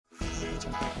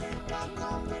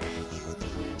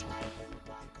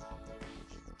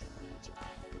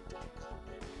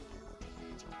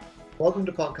Welcome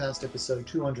to podcast episode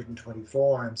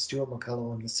 224. I'm Stuart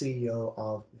McCullough. I'm the CEO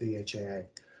of VHAA.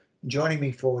 Joining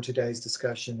me for today's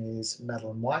discussion is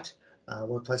Madeline White,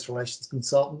 workplace relations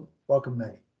consultant. Welcome,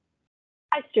 Maddie.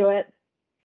 Hi, Stuart.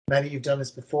 Maddie, you've done this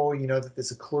before. You know that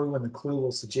there's a clue, and the clue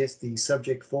will suggest the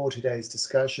subject for today's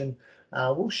discussion.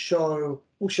 We'll show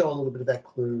a little bit of that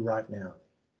clue right now.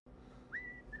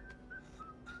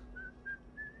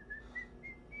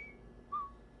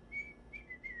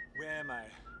 Where am I?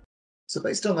 So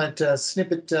based on that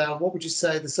snippet, what would you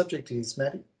say the subject is,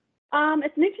 Maddie?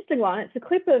 It's an interesting one. It's a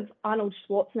clip of Arnold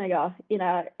Schwarzenegger in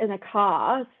a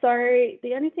car. So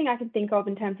the only thing I can think of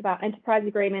in terms of our enterprise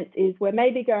agreements is we're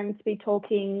maybe going to be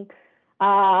talking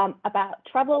about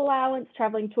travel allowance,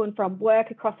 traveling to and from work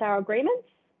across our agreements.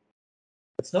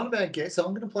 It's not a bad guess.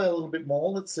 I'm going to play a little bit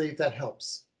more. Let's see if that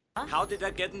helps. How did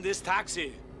I get in this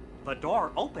taxi? The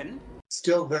door opened.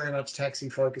 Still very much taxi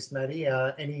focused, Maddie.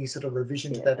 Any sort of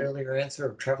revision to that earlier answer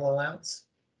of travel allowance?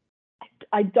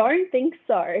 I don't think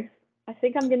so. I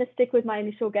think I'm going to stick with my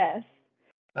initial guess.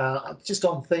 Just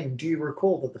on theme, do you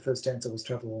recall that the first answer was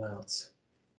travel allowance?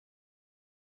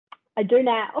 I do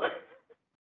now.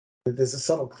 There's a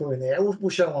subtle clue in there. We'll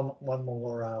show one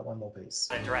more piece.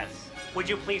 Address. Would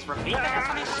you please repeat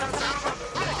that?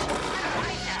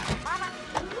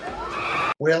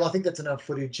 Well, I think that's enough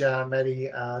footage,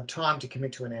 Maddie. Time to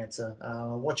commit to an answer.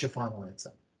 What's your final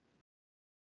answer?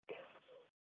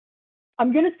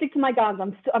 I'm going to stick to my guns.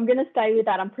 I'm going to stay with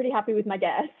that. I'm pretty happy with my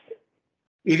guess.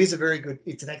 It's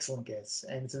an excellent guess,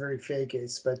 and it's a very fair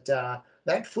guess. But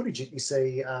that footage that you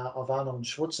see of Arnold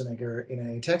Schwarzenegger in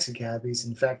a taxi cab is,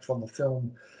 in fact, from the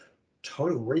film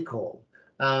Total Recall.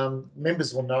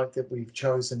 Members will note that we've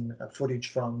chosen footage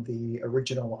from the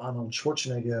original Arnold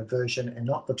Schwarzenegger version and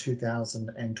not the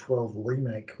 2012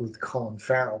 remake with Colin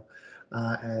Farrell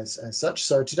as such.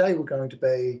 So today we're going to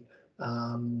be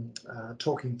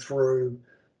talking through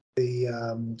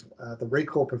the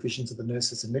recall provisions of the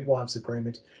Nurses and Midwives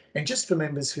Agreement. And just for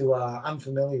members who are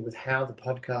unfamiliar with how the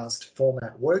podcast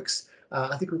format works,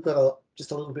 I think we've got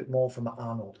just a little bit more from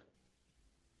Arnold.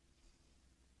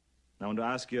 I want to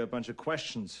ask you a bunch of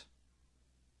questions,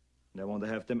 and I want to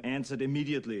have them answered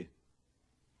immediately.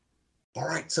 All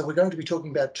right, so we're going to be talking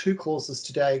about two clauses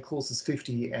today, clauses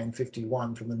 50 and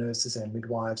 51 from the Nurses and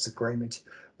Midwives Agreement.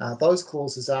 Those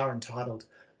clauses are entitled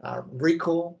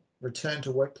recall, return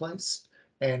to workplace,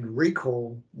 and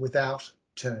recall without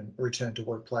return to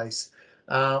workplace,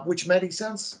 which, Maddie,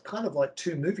 sounds kind of like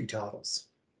two movie titles.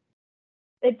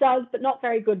 It does, but not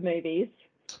very good movies.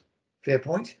 Fair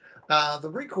point. The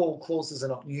recall clauses are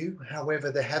not new.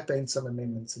 However, there have been some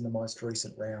amendments in the most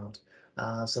recent round.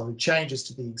 So changes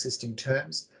to the existing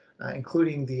terms,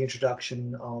 including the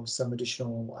introduction of some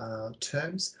additional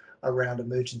terms around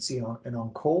emergency and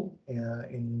on-call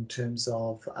in terms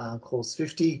of clause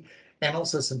 50, and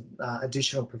also some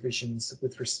additional provisions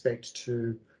with respect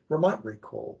to remote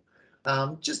recall.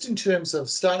 Just in terms of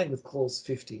starting with clause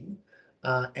 50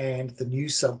 and the new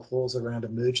subclause around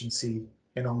emergency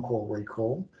and on-call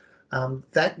recall,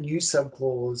 that new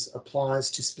subclause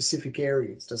applies to specific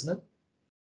areas, doesn't it?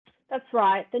 That's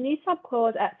right. The new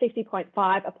subclause at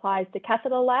 50.5 applies to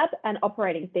catheter lab and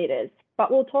operating theatres,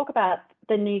 but we'll talk about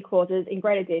the new clauses in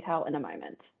greater detail in a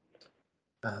moment.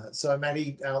 So,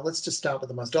 Maddie, let's just start with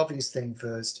the most obvious thing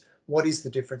first. What is the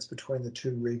difference between the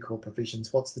two recall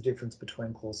provisions? What's the difference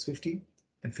between clause 50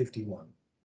 and 51?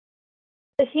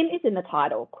 The hint is in the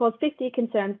title. Clause 50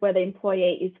 concerns where the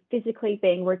employee is physically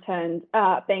being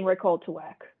recalled to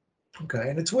work. Okay,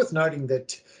 and it's worth noting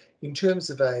that in terms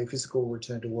of a physical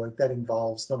return to work, that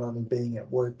involves not only being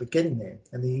at work, but getting there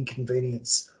and the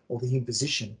inconvenience or the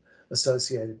imposition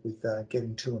associated with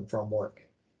getting to and from work.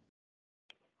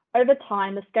 Over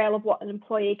time, the scale of what an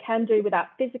employee can do without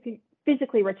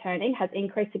physically returning has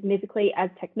increased significantly as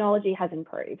technology has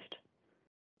improved.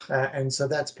 And so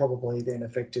that's probably then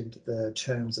affected the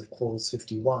terms of clause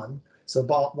 51. So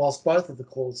whilst both of the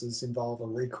clauses involve a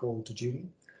recall to duty,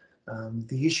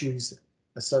 the issues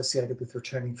associated with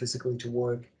returning physically to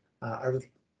work are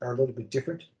a little bit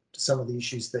different to some of the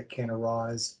issues that can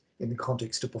arise in the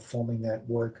context of performing that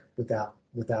work without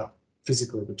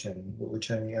physically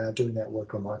doing that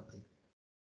work remotely.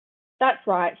 That's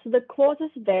right. So the clauses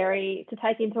vary to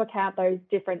take into account those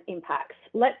different impacts.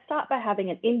 Let's start by having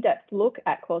an in-depth look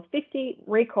at clause 50,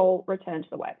 recall, return to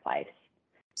the workplace.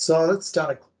 So let's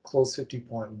start at clause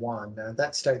 50.1. Now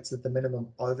that states that the minimum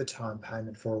overtime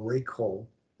payment for a recall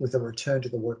with a return to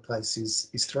the workplace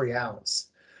is 3 hours.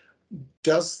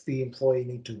 does the employee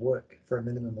need to work for a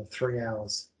minimum of 3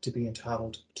 hours to be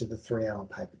entitled to the 3-hour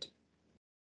payment?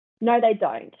 No, they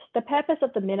don't. The purpose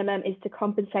of the minimum is to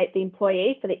compensate the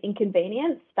employee for the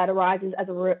inconvenience that arises as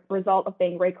a result of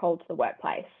being recalled to the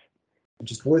workplace.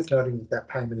 Just worth noting that that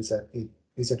payment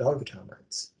is at overtime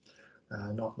rates,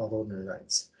 not ordinary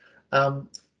rates.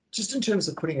 Just in terms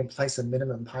of putting in place a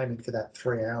minimum payment for that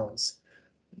 3 hours,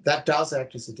 that does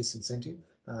act as a disincentive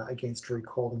against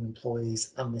recalling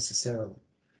employees unnecessarily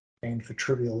and for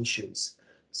trivial issues.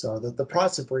 So that the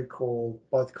price of recall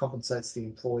both compensates the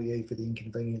employee for the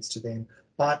inconvenience to them,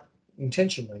 but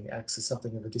intentionally acts as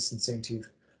something of a disincentive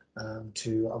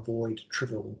to avoid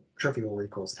trivial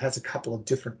recalls. It has a couple of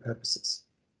different purposes.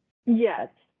 Yes.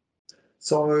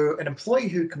 So an employee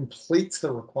who completes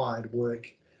the required work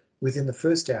within the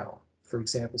first hour, for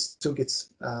example, still gets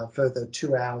further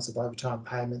 2 hours of overtime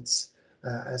payments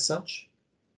as such?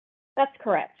 That's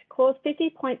correct. Clause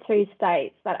 50.2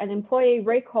 states that an employee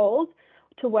recalled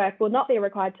to work will not be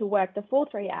required to work the full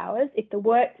 3 hours if the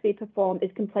work to be performed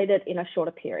is completed in a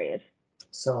shorter period.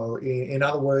 So in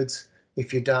other words,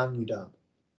 if you're done, you're done.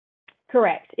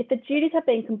 Correct. If the duties have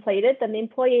been completed, then the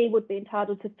employee would be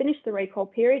entitled to finish the recall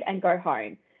period and go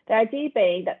home. The idea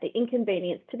being that the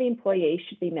inconvenience to the employee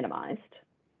should be minimised.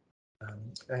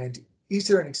 And is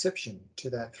there an exception to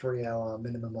that 3-hour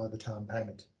minimum overtime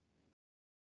payment?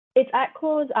 It's at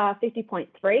clause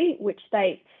 50.3, which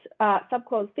states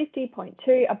subclause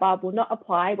 50.2 above will not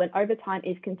apply when overtime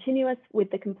is continuous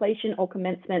with the completion or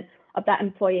commencement of that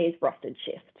employee's rostered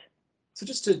shift. So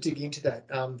just to dig into that,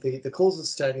 the clause is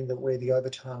stating that where the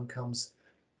overtime comes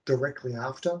directly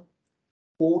after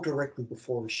or directly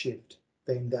before a shift,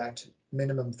 then that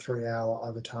minimum 3-hour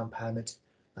overtime payment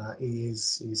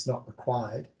is not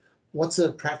required. What's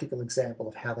a practical example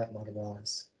of how that might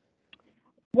arise?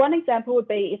 One example would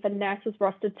be if a nurse was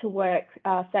rostered to work,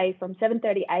 say, from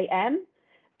 7:30 a.m.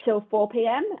 till 4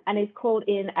 p.m. and is called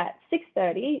in at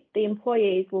 6:30, the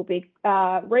employees will be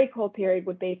recall period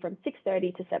would be from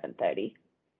 6:30 to 7:30.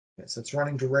 Yeah, so it's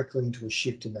running directly into a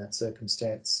shift in that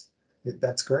circumstance.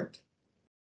 That's correct?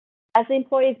 As the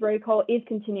employee's recall is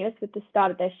continuous with the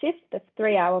start of their shift, the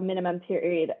 3-hour minimum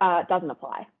period doesn't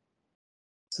apply.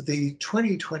 So the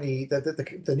 2020,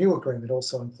 the new agreement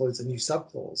also includes a new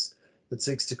subclause that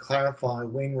seeks to clarify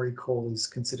when recall is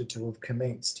considered to have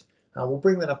commenced. We'll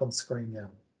bring that up on screen now.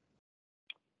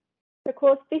 So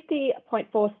clause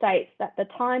 50.4 states that the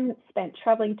time spent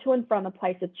travelling to and from the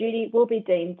place of duty will be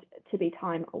deemed to be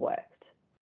time worked.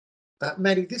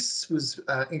 Maddie, this was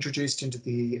introduced into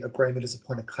the agreement as a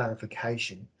point of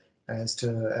clarification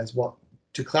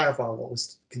to clarify what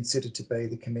was considered to be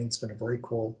the commencement of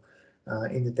recall,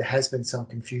 in that there has been some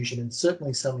confusion and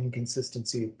certainly some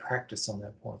inconsistency of practice on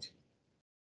that point.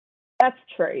 That's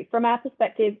true. From our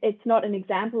perspective, it's not an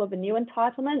example of a new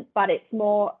entitlement, but it's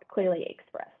more clearly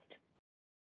expressed.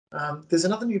 There's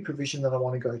another new provision that I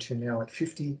want to go to now at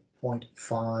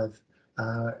 50.5,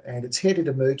 and it's headed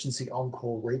Emergency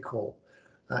On-Call Recall.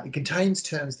 It contains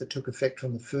terms that took effect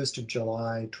from the 1st of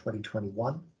July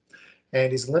 2021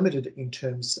 and is limited in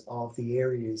terms of the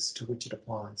areas to which it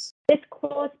applies. This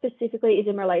clause specifically is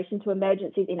in relation to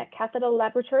emergencies in a catheter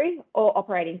laboratory or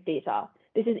operating theatre.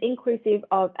 This is inclusive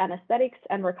of anaesthetics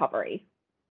and recovery.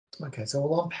 Okay, so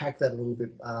we'll unpack that a little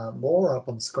bit more up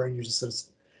on the screen.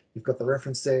 You've got the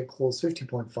reference there, clause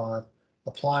 50.5,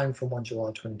 applying from 1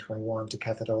 July 2021 to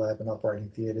catheter lab and operating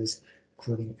theatres,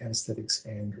 including anaesthetics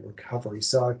and recovery.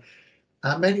 So,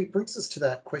 Maddie, it brings us to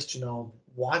that question of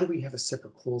why do we have a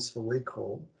separate clause for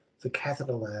recall for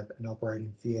catheter lab and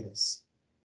operating theatres?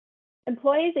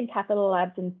 Employees in catheter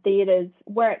labs and theatres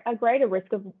were at a greater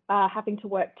risk of having to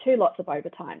work 2 lots of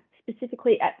overtime,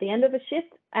 specifically at the end of a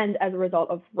shift and as a result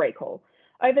of recall.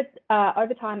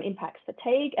 Overtime impacts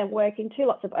fatigue, and working 2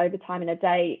 lots of overtime in a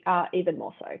day even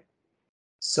more so.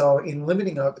 So in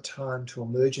limiting overtime to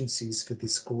emergencies for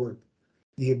this group,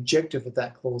 the objective of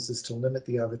that clause is to limit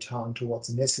the overtime to what's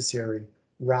necessary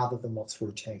rather than what's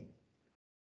routine.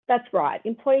 That's right.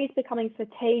 Employees becoming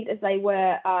fatigued as they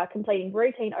were completing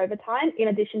routine overtime in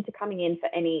addition to coming in for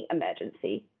any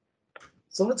emergency.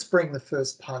 So let's bring the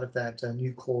first part of that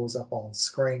new clause up on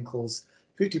screen. Clause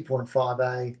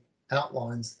 50.5a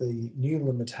outlines the new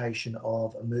limitation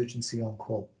of emergency on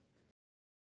call.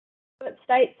 It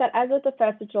states that as of the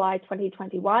 1st of July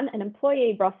 2021, an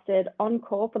employee rostered on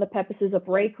call for the purposes of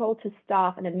recall to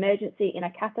staff an emergency in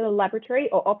a catheter laboratory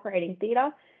or operating theatre,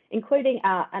 including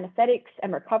anaesthetics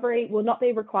and recovery, will not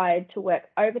be required to work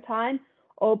overtime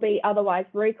or be otherwise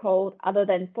recalled other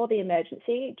than for the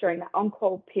emergency during the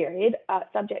on-call period,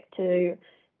 subject to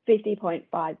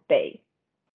 50.5b.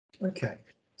 Okay,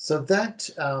 So that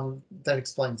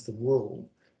explains the rule.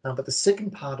 But the second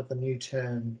part of the new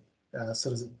term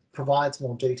sort of provides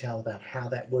more detail about how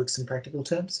that works in practical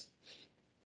terms.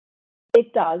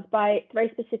 It does, by three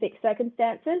specific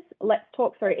circumstances. Let's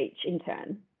talk through each in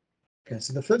turn. Okay,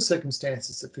 so the first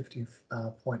circumstance is at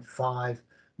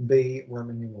 50.5b,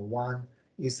 Roman numeral 1,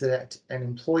 is that an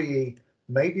employee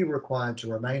may be required to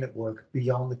remain at work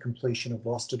beyond the completion of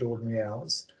rostered ordinary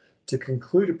hours to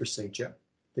conclude a procedure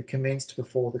that commenced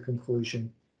before the conclusion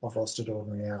of rostered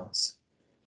ordinary hours.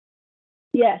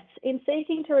 Yes, in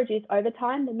seeking to reduce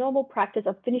overtime, the normal practice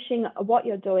of finishing what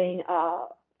you're doing,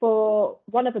 for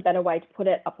want of a better way to put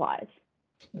it, applies.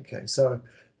 Okay, so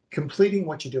completing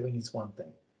what you're doing is one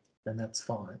thing, and that's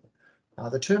fine.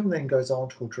 The term then goes on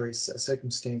to address a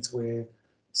circumstance where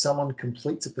someone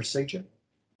completes a procedure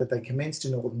that they commenced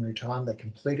in ordinary time, they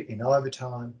complete it in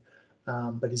overtime,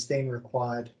 but is then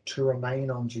required to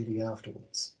remain on duty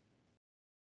afterwards.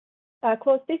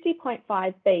 Clause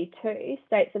 50.5b2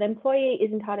 states that an employee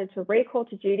is entitled to recall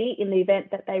to duty in the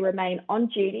event that they remain on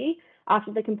duty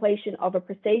after the completion of a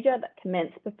procedure that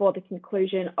commenced before the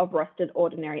conclusion of rostered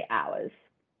ordinary hours.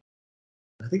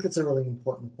 I think that's a really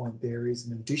important point. There is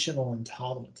an additional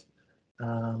entitlement,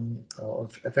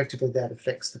 effectively that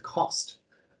affects the cost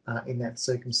in that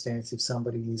circumstance if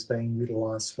somebody is being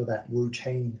utilised for that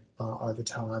routine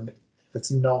overtime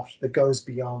that goes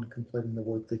beyond completing the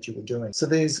work that you were doing. So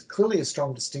there's clearly a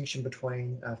strong distinction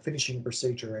between finishing a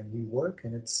procedure and new work,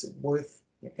 and it's worth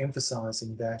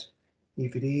emphasising that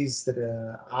if it is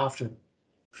that after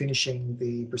finishing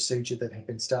the procedure that had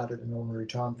been started in ordinary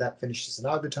time, that finishes in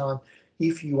overtime.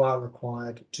 If you are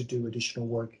required to do additional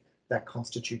work, that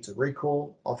constitutes a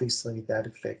recall. Obviously, that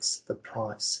affects the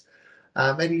price.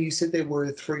 Maybe you said there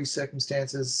were three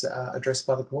circumstances addressed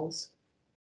by the clause?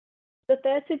 The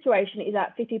third situation is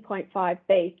at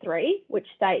 50.5b3, which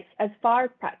states, as far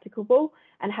as practicable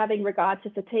and having regard to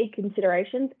fatigue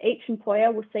considerations, each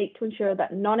employer will seek to ensure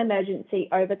that non-emergency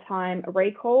overtime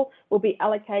recall will be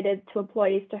allocated to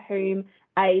employees to whom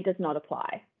A does not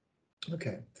apply.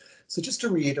 Okay, so just to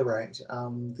reiterate,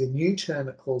 the new term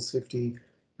at clause 50,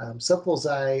 subclause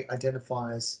A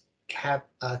identifies cath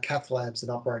labs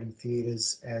and operating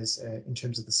theatres as in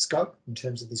terms of the scope, in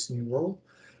terms of this new rule.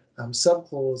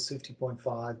 Subclause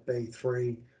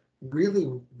 50.5b3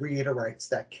 really reiterates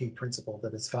that key principle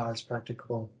that as far as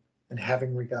practicable and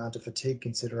having regard to fatigue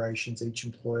considerations, each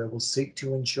employer will seek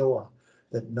to ensure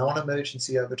that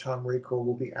non-emergency overtime recall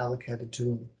will be allocated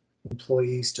to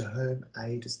employees to whom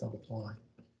A does not apply.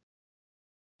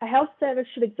 A health service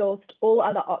should exhaust all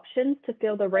other options to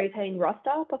fill the routine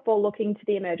roster before looking to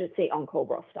the emergency on-call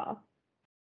roster.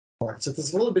 All right, so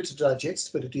there's a little bit to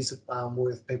digest, but it is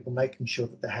worth people making sure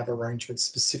that they have arrangements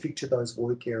specific to those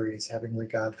work areas having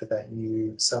regard for that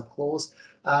new subclause,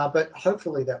 but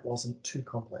hopefully that wasn't too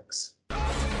complex.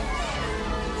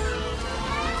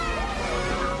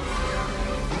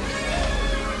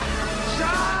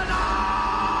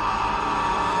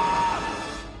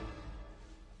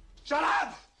 Shut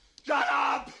up! Shut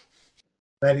up!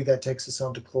 Maybe that takes us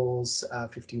on to clause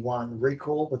 51,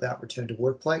 recall without return to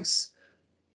workplace.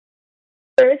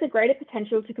 There is a greater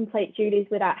potential to complete duties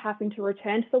without having to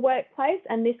return to the workplace,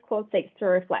 and this clause seeks to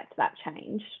reflect that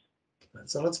change.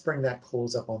 So let's bring that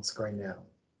clause up on screen now.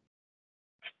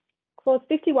 Clause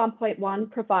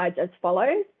 51.1 provides as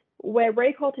follows: where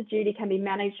recall to duty can be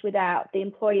managed without the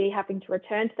employee having to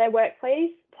return to their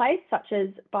workplace, such as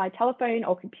by telephone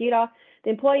or computer, the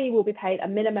employee will be paid a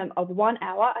minimum of 1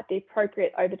 hour at the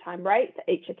appropriate overtime rate for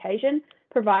each occasion,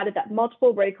 provided that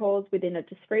multiple recalls within a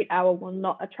discrete hour will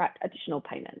not attract additional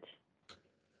payment.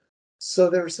 So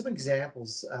there are some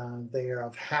examples there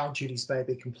of how duties may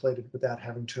be completed without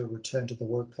having to return to the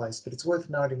workplace, but it's worth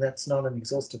noting that's not an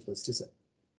exhaustive list, is it?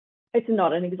 It's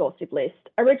not an exhaustive list.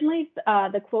 Originally,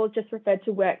 the clause just referred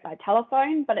to work by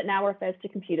telephone, but it now refers to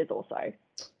computers also.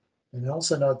 And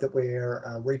also note that where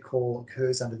recall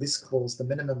occurs under this clause, the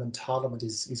minimum entitlement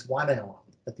is 1 hour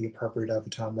at the appropriate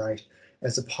overtime rate,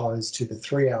 as opposed to the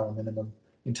 3-hour minimum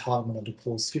entitlement under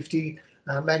clause 50.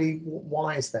 Maddie,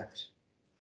 why is that?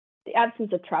 The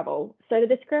absence of travel. So the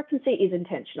discrepancy is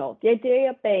intentional. The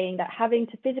idea being that having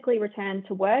to physically return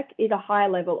to work is a higher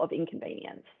level of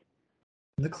inconvenience.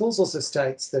 The clause also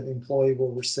states that the employee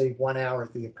will receive 1 hour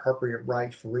at the appropriate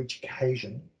rate for each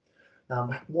occasion.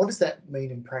 What does that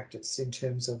mean in practice in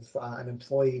terms of an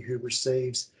employee who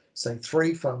receives, say,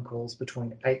 3 phone calls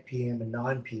between 8 p.m. and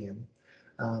 9 p.m?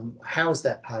 How is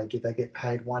that paid? Do they get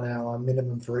paid 1 hour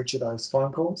minimum for each of those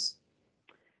phone calls?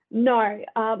 No,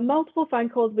 multiple phone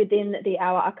calls within the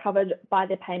hour are covered by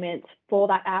the payment for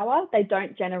that hour. They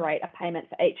don't generate a payment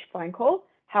for each phone call.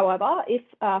 However, if,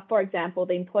 for example,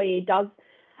 the employee does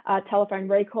telephone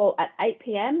recall at 8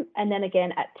 p.m. and then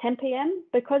again at 10 p.m.,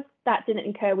 because that didn't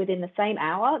incur within the same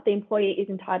hour, the employee is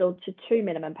entitled to 2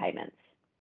 minimum payments.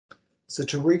 So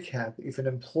to recap, if an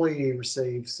employee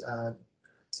receives,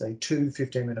 say, 2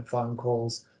 15-minute phone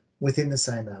calls within the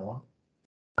same hour,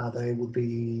 they would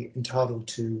be entitled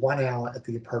to 1 hour at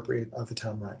the appropriate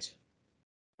overtime rate.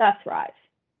 That's right.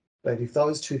 But if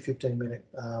those 2 15-minute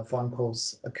phone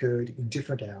calls occurred in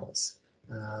different hours,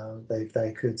 they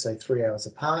occurred, say, 3 hours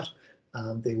apart,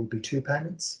 there would be 2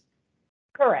 payments.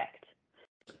 Correct.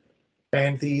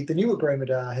 And the new agreement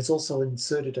has also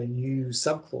inserted a new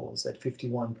subclause at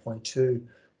 51.2,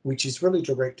 which is really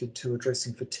directed to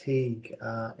addressing fatigue.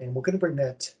 And we're going to bring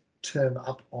that term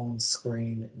up on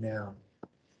screen now.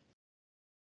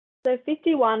 So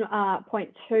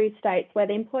 51.2 states where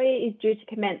the employee is due to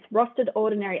commence rostered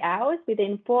ordinary hours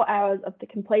within 4 hours of the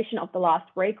completion of the last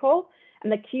recall,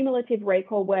 and the cumulative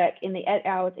recall work in the 8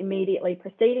 hours immediately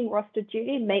preceding rostered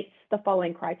duty meets the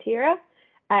following criteria.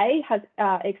 A, has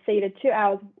exceeded 2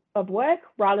 hours of work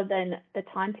rather than the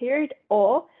time period,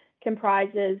 or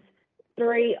comprises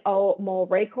 3 or more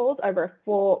recalls over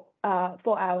 4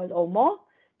 hours or more.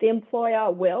 The employer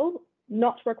will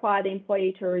not require the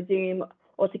employee to resume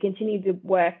or to continue to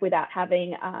work without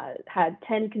having had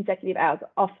 10 consecutive hours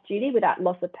off duty without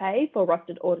loss of pay for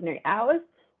rostered ordinary hours,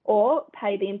 or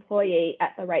pay the employee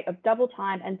at the rate of double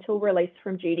time until released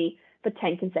from duty for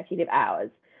 10 consecutive hours,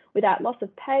 without loss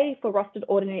of pay for rostered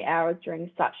ordinary hours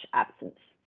during such absence.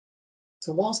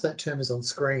 So whilst that term is on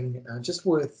screen, just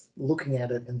worth looking at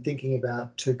it and thinking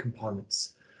about 2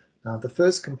 components. The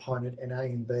first component in A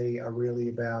and B are really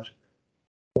about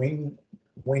when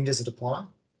does it apply?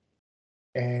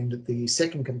 And the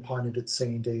second component at C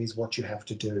and D is what you have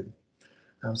to do.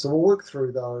 So we'll work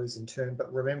through those in turn,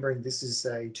 but remembering this is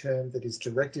a term that is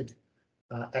directed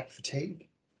at fatigue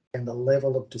and the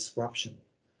level of disruption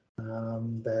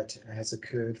that has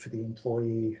occurred for the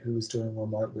employee who is doing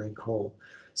remote recall.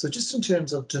 So just in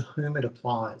terms of to whom it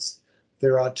applies,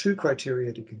 there are 2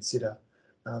 criteria to consider.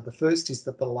 The first is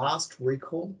that the last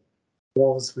recall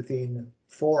was within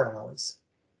 4 hours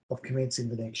of commencing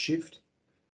the next shift,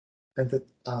 and that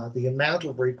the amount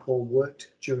of recall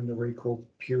worked during the recall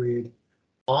period,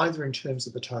 either in terms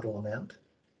of the total amount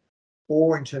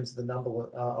or in terms of the number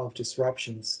of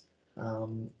disruptions,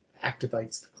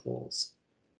 activates the clause.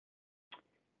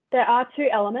 There are 2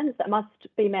 elements that must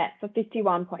be met for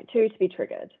 51.2 to be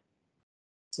triggered.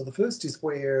 So the first is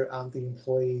where the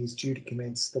employee is due to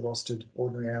commence the rostered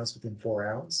ordinary hours within 4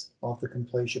 hours of the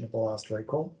completion of the last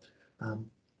recall.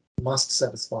 Must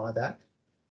satisfy that.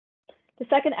 The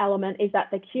second element is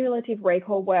that the cumulative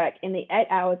recall work in the 8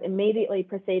 hours immediately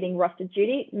preceding rostered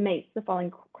duty meets the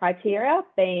following criteria,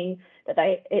 being that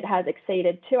it has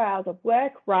exceeded 2 hours of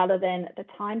work rather than the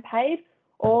time paid,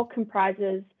 or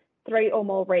comprises 3 or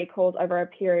more recalls over a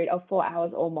period of 4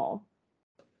 hours or more.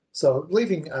 So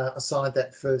leaving aside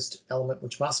that first element,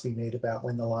 which must be met about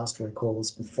when the last recall was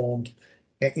performed,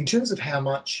 in terms of how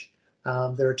much,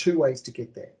 there are 2 ways to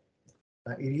get there.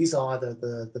 It is either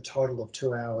the total of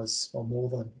 2 hours or more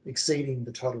than exceeding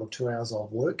the total of 2 hours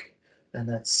of work, and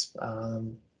that's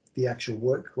the actual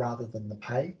work rather than the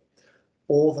pay,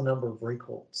 or the number of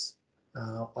recalls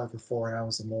over 4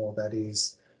 hours or more, that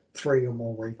is 3 or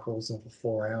more recalls over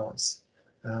 4 hours.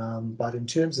 But in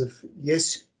terms of,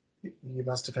 yes, you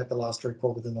must have had the last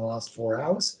recall within the last 4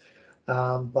 hours.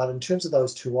 But in terms of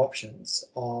those 2 options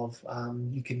of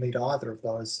you can meet either of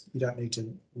those, you don't need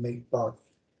to meet both.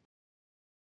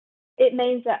 It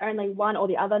means that only one or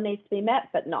the other needs to be met,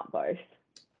 but not both.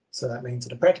 So that means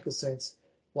in a practical sense,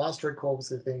 last recall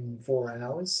was within 4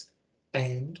 hours,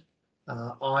 and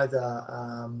either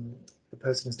the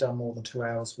person has done more than 2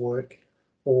 hours work,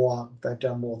 or they've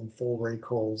done more than 4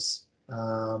 recalls. They've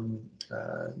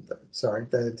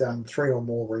done 3 or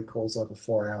more recalls over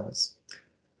 4 hours.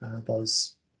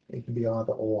 Those, it can be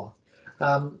either or.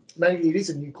 Maybe it is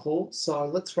a new clause, so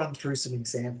let's run through some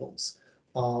examples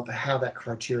of how that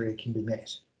criteria can be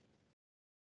met.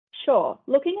 Sure.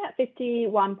 Looking at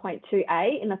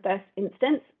 51.2A in the first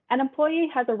instance, an employee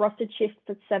has a rostered shift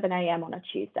for 7 a.m. on a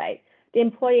Tuesday. The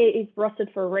employee is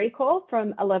rostered for a recall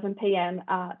from 11 p.m.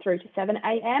 Through to 7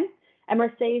 a.m. and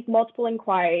receives multiple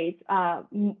inquiries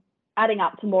adding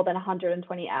up to more than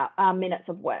 120 minutes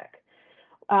of work.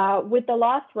 With the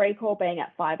last recall being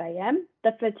at 5 a.m.,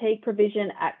 the fatigue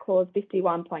provision at clause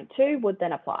 51.2 would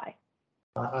then apply.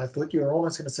 I thought you were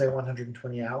almost going to say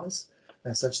 120 hours.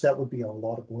 As such, that would be a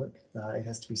lot of work. It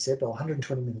has to be said, but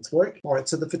 120 minutes work. All right,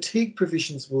 so the fatigue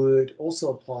provisions would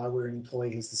also apply where an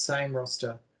employee has the same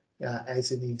roster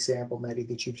as in the example, Maddie,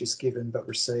 that you've just given, but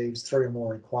receives 3 or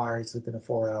more inquiries within a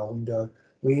 4-hour window,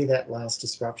 where that last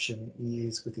disruption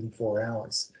is within 4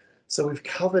 hours. So we've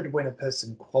covered when a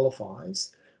person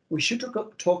qualifies. We should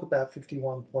talk about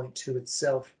 51.2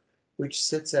 itself, which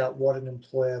sets out what an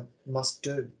employer must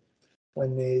do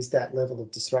when there's that level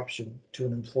of disruption to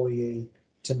an employee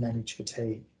to manage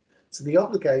fatigue. So the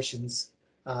obligations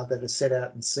that are set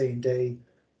out in C&D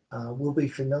will be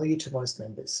familiar to most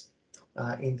members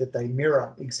in that they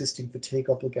mirror existing fatigue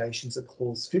obligations at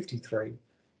clause 53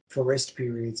 for rest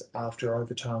periods after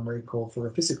overtime recall for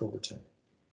a physical return.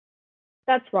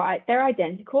 That's right. They're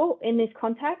identical in this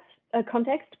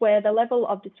context where the level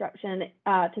of disruption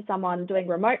to someone doing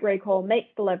remote recall meets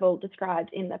the level described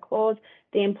in the clause.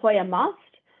 The employer must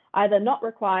either not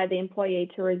require the employee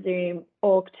to resume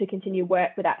or to continue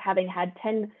work without having had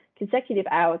 10 consecutive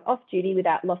hours off duty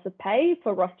without loss of pay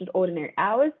for rostered ordinary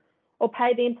hours, or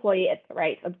pay the employee at the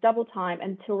rate of double time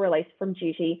until release from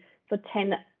duty for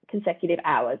 10 consecutive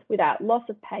hours without loss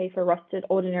of pay for rostered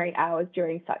ordinary hours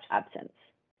during such absence.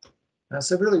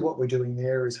 So really what we're doing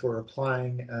there is we're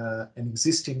applying an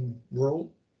existing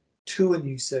rule to a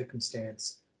new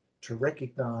circumstance to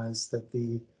recognise that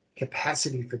the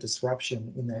capacity for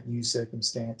disruption in that new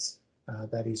circumstance,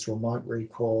 that is remote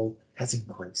recall, has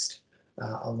increased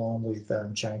along with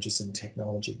changes in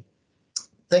technology.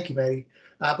 Thank you, Maddie.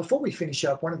 Before we finish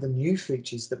up, one of the new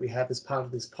features that we have as part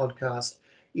of this podcast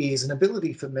is an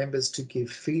ability for members to give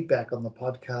feedback on the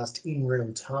podcast in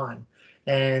real time.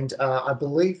 And I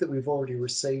believe that we've already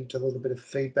received a little bit of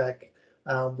feedback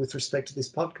with respect to this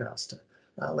podcast.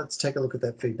 Let's take a look at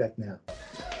that feedback now.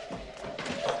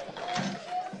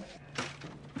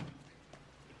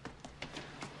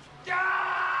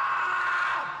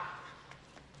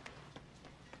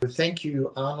 Thank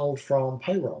you, Arnold from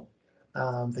Payroll.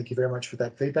 Thank you very much for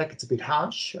that feedback. It's a bit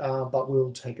harsh, but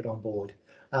we'll take it on board.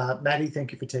 Maddie,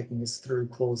 thank you for taking us through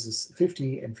clauses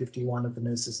 50 and 51 of the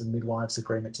Nurses and Midwives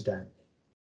Agreement today.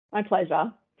 My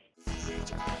pleasure.